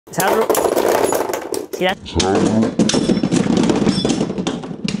Is Hasbro... See that?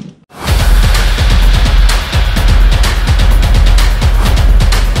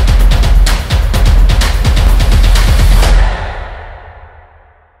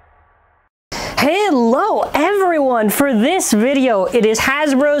 Hello everyone! For this video, it is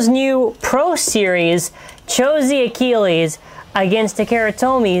Hasbro's new Pro Series Cho-Z Achilles against Takara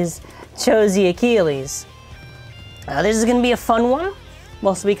Tomy's Cho-Z Achilles. This is going to be a fun one,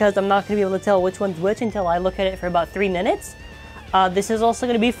 mostly because I'm not going to be able to tell which one's which until I look at it for about 3 minutes. This is also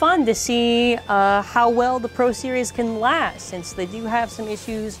going to be fun to see how well the Pro Series can last, since they do have some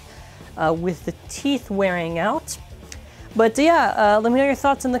issues with the teeth wearing out. But yeah, let me know your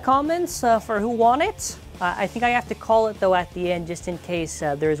thoughts in the comments for who won it. I think I have to call it though at the end, just in case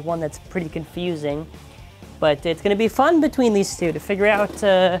there's one that's pretty confusing. But it's going to be fun between these two to figure out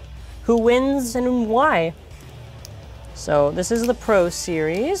who wins and why. So this is the Pro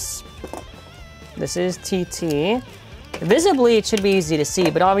Series. This is TT. Visibly it should be easy to see,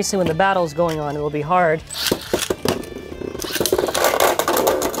 but obviously when the battle's going on it will be hard.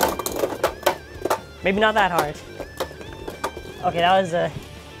 Maybe not that hard. Okay, that was a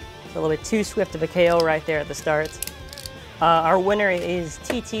little bit too swift of a KO right there at the start. Our winner is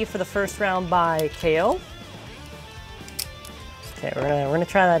TT for the first round by KO. Okay, we're gonna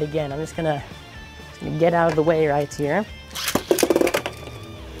try that again. I'm just gonna get out of the way right here.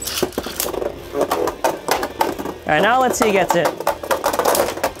 All right, now let's see who gets it.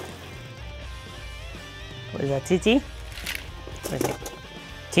 What is that, TT? What is it?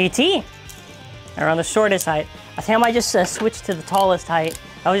 TT! Around the shortest height. I think I might just switch to the tallest height.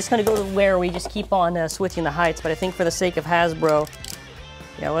 I was just going to go to where we just keep on switching the heights, but I think for the sake of Hasbro,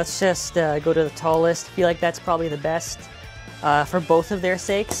 yeah, let's just go to the tallest. I feel like that's probably the best for both of their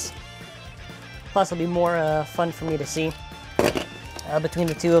sakes. Plus, it'll be more fun for me to see between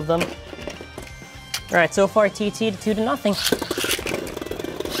the two of them. All right, so far TT to 2-0.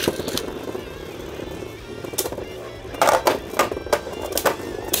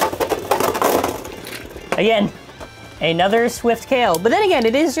 Again, another swift KO. But then again,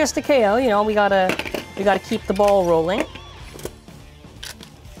 it is just a KO. You know, we gotta keep the ball rolling.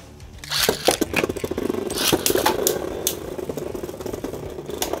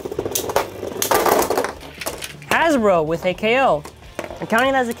 Hasbro with a KO. I'm counting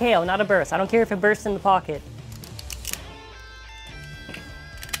it as a KO, not a burst. I don't care if it bursts in the pocket.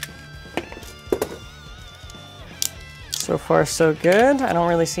 So far, so good. I don't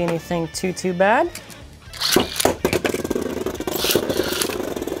really see anything too bad.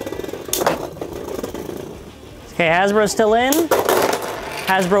 Okay, Hasbro's still in.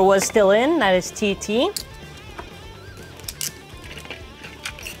 Hasbro was still in. That is TT.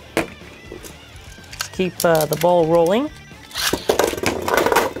 Let's keep the ball rolling.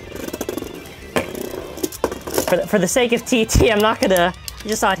 For the sake of TT, I'm not gonna. I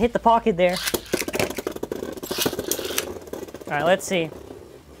just thought I'd hit the pocket there. All right, let's see.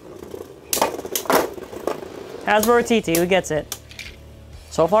 Hasbro or TT, who gets it?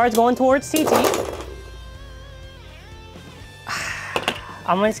 So far, it's going towards TT.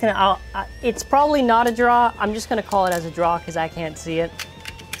 I'm just gonna, it's probably not a draw. I'm just gonna call it as a draw because I can't see it.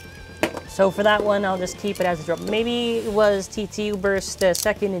 So for that one, I'll just keep it as a draw. Maybe it was TT who burst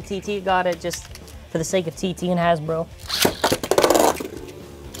second and TT got it just for the sake of TT and Hasbro.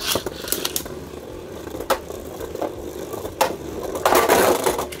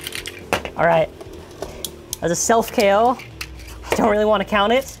 All right, as a self KO, I don't really want to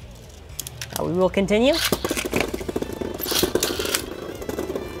count it. We will continue.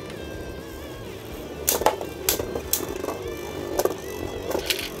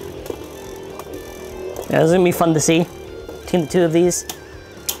 Yeah, this is gonna be fun to see between the two of these.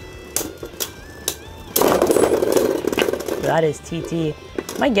 That is TT.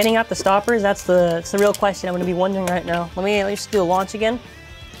 Am I getting out the stoppers? That's the real question I'm gonna be wondering right now. Let me just do a launch again.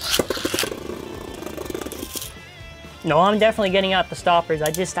 No, I'm definitely getting out the stoppers. I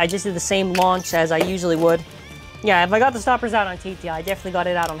just did the same launch as I usually would. Yeah, if I got the stoppers out on TT, I definitely got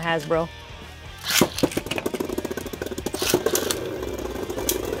it out on Hasbro.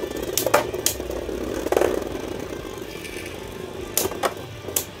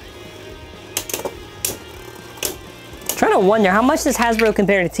 Trying to wonder, how much does Hasbro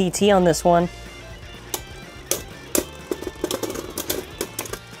compare to TT on this one?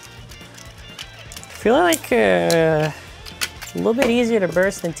 I feel like a little bit easier to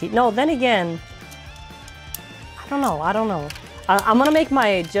burst than TT. No, then again, I don't know. I'm gonna make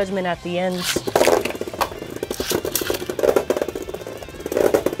my judgment at the end.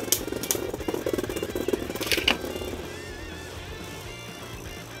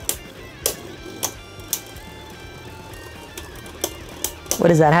 What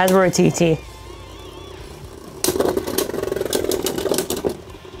is that, Hasbro or TT?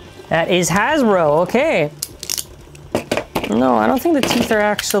 That is Hasbro, okay. No, I don't think the teeth are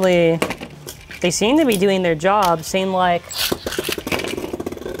actually... They seem to be doing their job. Seem like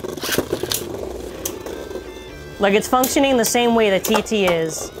it's functioning the same way the TT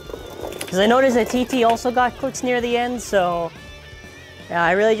is. Because I noticed that TT also got clicks near the end, so... Yeah,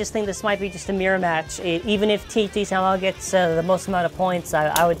 I really just think this might be just a mirror match. Even if TT somehow gets the most amount of points,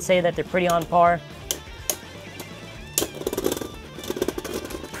 I would say that they're pretty on par.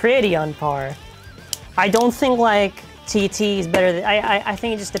 Pretty on par. I don't think, like, TT is better than... I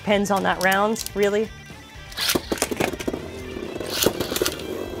think it just depends on that round, really.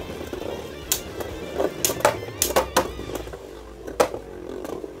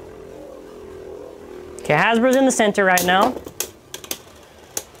 Okay, Hasbro's in the center right now.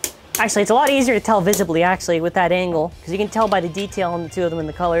 Actually, it's a lot easier to tell visibly, actually, with that angle, because you can tell by the detail on the two of them in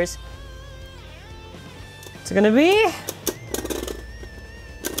the colors. It's gonna be...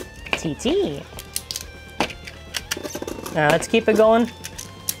 TT. Alright, let's keep it going.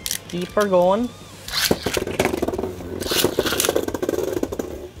 Keep her going.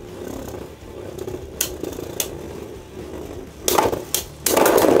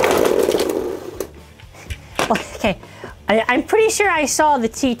 Okay. I'm pretty sure I saw the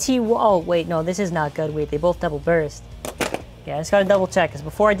TT... Oh, wait, no, this is not good. Wait, they both double burst. Yeah, I just gotta double check, because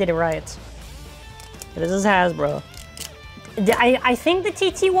before I did it right. This is Hasbro. I think the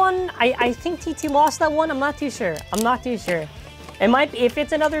TT won. I think TT lost that one. I'm not too sure. I'm not too sure. It might be, if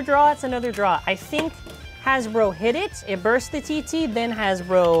it's another draw, it's another draw. I think Hasbro hit it. It burst the TT, then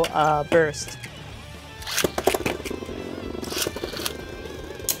Hasbro burst.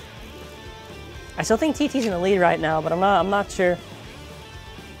 I still think TT's in the lead right now, but I'm not sure.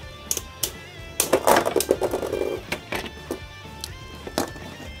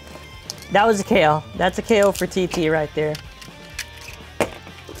 That was a KO. That's a KO for TT right there.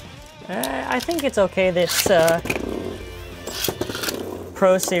 I think it's okay, this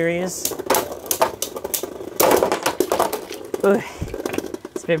Pro Series. Ooh,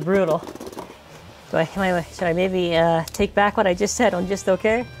 it's a bit brutal. Should I maybe take back what I just said on just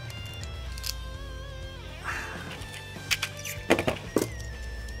okay?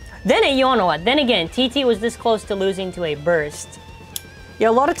 Then, you know what? Then again, TT was this close to losing to a burst. Yeah,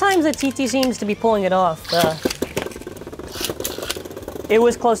 a lot of times the TT seems to be pulling it off. It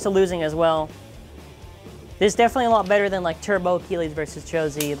was close to losing as well. This is definitely a lot better than like Turbo Achilles versus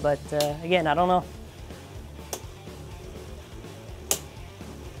Cho-Z, but again, I don't know.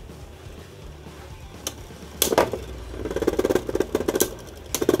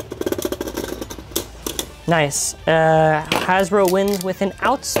 Nice. Hasbro wins with an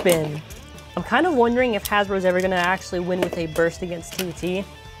outspin. I'm kind of wondering if Hasbro's ever going to actually win with a burst against TT.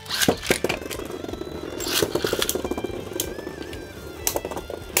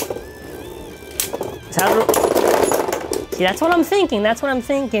 See, that's what I'm thinking. That's what I'm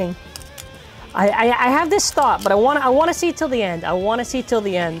thinking. I have this thought, but I want to see it till the end. I want to see it till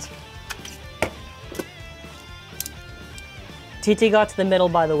the end. TT got to the middle,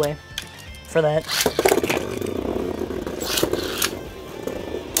 by the way, for that.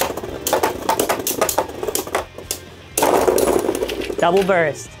 Double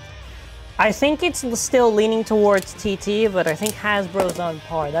burst. I think it's still leaning towards TT, but I think Hasbro's on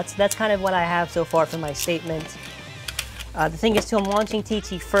par. That's kind of what I have so far for my statement. The thing is, too, I'm launching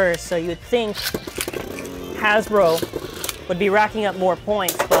TT first, so you would think Hasbro would be racking up more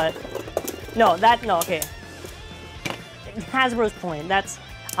points, but no, okay. Hasbro's point.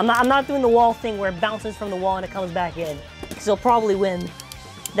 I'm not doing the wall thing where it bounces from the wall and it comes back in, because he'll probably win.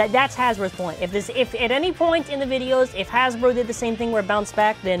 That's Hasbro's point. If at any point in the videos, if Hasbro did the same thing where it bounced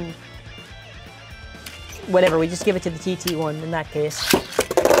back, then whatever, we just give it to the TT one in that case.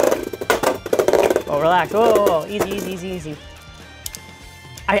 Oh, relax. Oh, easy, easy, easy, easy.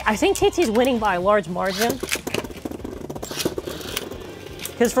 I think TT's winning by a large margin.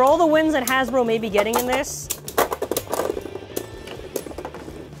 Because for all the wins that Hasbro may be getting in this,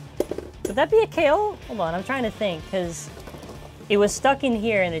 would that be a KO? Hold on, I'm trying to think, because it was stuck in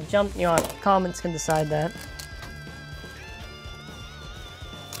here and it jumped, you know, comments can decide that.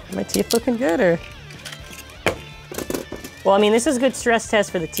 My teeth looking good, or? Well, I mean, this is a good stress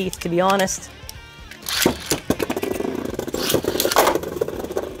test for the teeth, to be honest.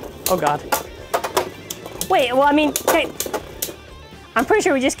 Oh, God. Wait, well, I mean, I'm pretty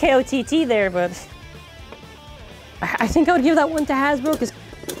sure we just KO TT there, but I think I would give that one to Hasbro, because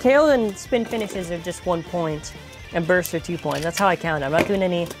KO and spin finishes are just 1 point, and bursts are 2 points. That's how I count. I'm not doing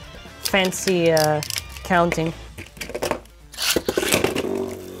any fancy counting.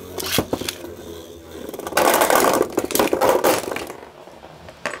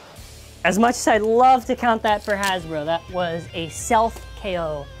 As much as I'd love to count that for Hasbro, that was a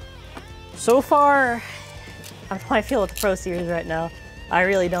self-KO. So far, how do I feel with the Pro Series right now? I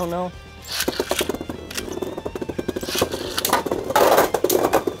really don't know.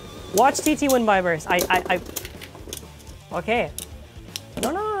 Watch TT win by burst. Okay.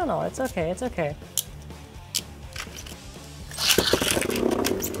 No, it's okay, it's okay.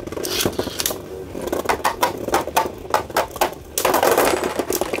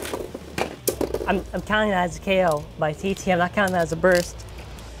 I'm counting that as a KO by TT. I'm not counting that as a burst.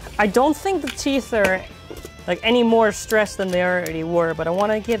 I don't think the teeth are like any more stressed than they already were, but I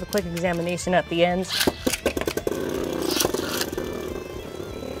want to give a quick examination at the end.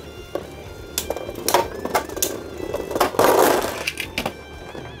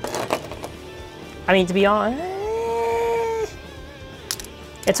 I mean, to be honest,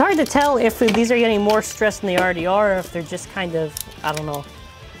 it's hard to tell if these are getting more stressed than they already are, or if they're just kind of, I don't know.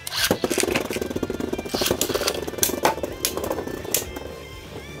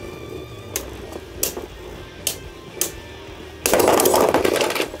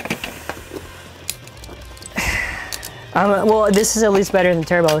 Well, this is at least better than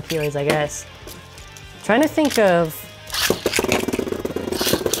Turbo Achilles, I guess. Trying to think of...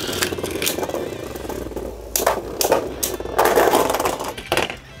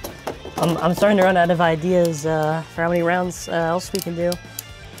 I'm starting to run out of ideas for how many rounds else we can do.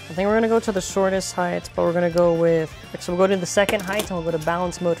 I think we're going to go to the shortest height, but we're going to go with... So we'll go to the second height, and we'll go to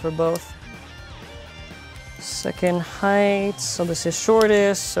balance mode for both. Second height, so this is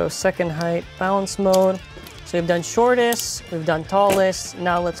shortest, so second height, balance mode. So we've done shortest, we've done tallest.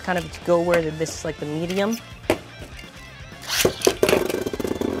 Now let's kind of go where this is like the medium.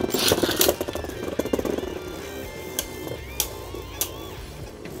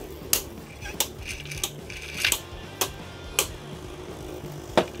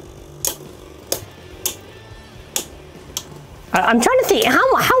 I'm trying to think,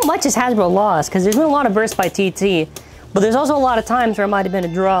 how much has Hasbro lost? Because there's been a lot of bursts by TT, but there's also a lot of times where it might have been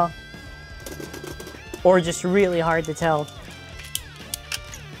a draw. Or just really hard to tell.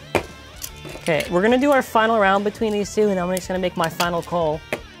 Okay, we're gonna do our final round between these two, and I'm just gonna make my final call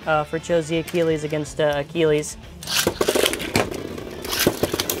for Cho-Z Achilles against Achilles.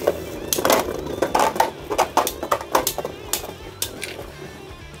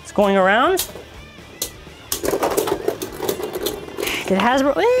 It's going around. Did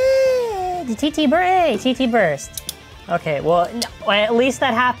Hasbro? Did TT burst? Okay, well, no, at least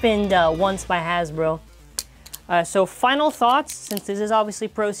that happened once by Hasbro. So final thoughts, since this is obviously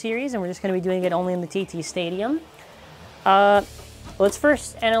Pro Series and we're just going to be doing it only in the TT Stadium. Let's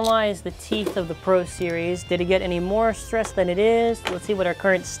first analyze the teeth of the Pro Series. Did it get any more stress than it is? Let's see what our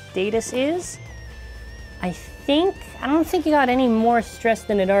current status is. I don't think it got any more stress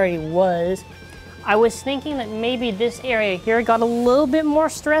than it already was. I was thinking that maybe this area here got a little bit more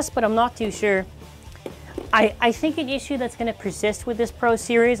stress, but I'm not too sure. I think an issue that's going to persist with this Pro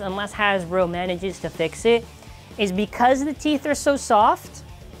Series, unless Hasbro manages to fix it, is because the teeth are so soft.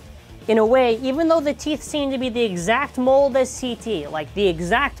 In a way, even though the teeth seem to be the exact mold as CT, like the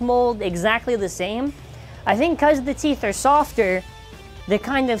exact mold, exactly the same, I think because the teeth are softer, they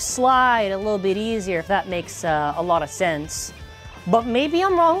kind of slide a little bit easier, if that makes a lot of sense. But maybe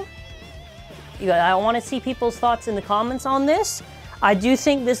I'm wrong. I want to see people's thoughts in the comments on this. I do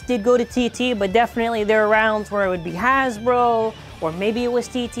think this did go to TT, but definitely there are rounds where it would be Hasbro, or maybe it was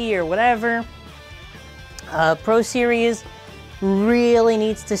TT or whatever. Pro Series really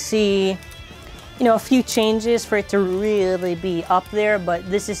needs to see, a few changes for it to really be up there, but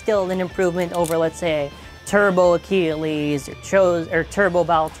this is still an improvement over, let's say, Turbo Achilles or Turbo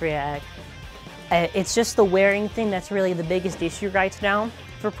Baltriac. It's just the wearing thing that's really the biggest issue right now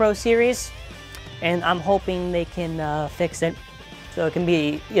for Pro Series, and I'm hoping they can fix it so it can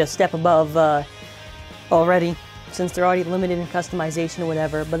be a step above already, since they're already limited in customization or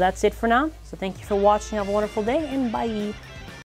whatever. But that's it for now. So thank you for watching. Have a wonderful day, and bye.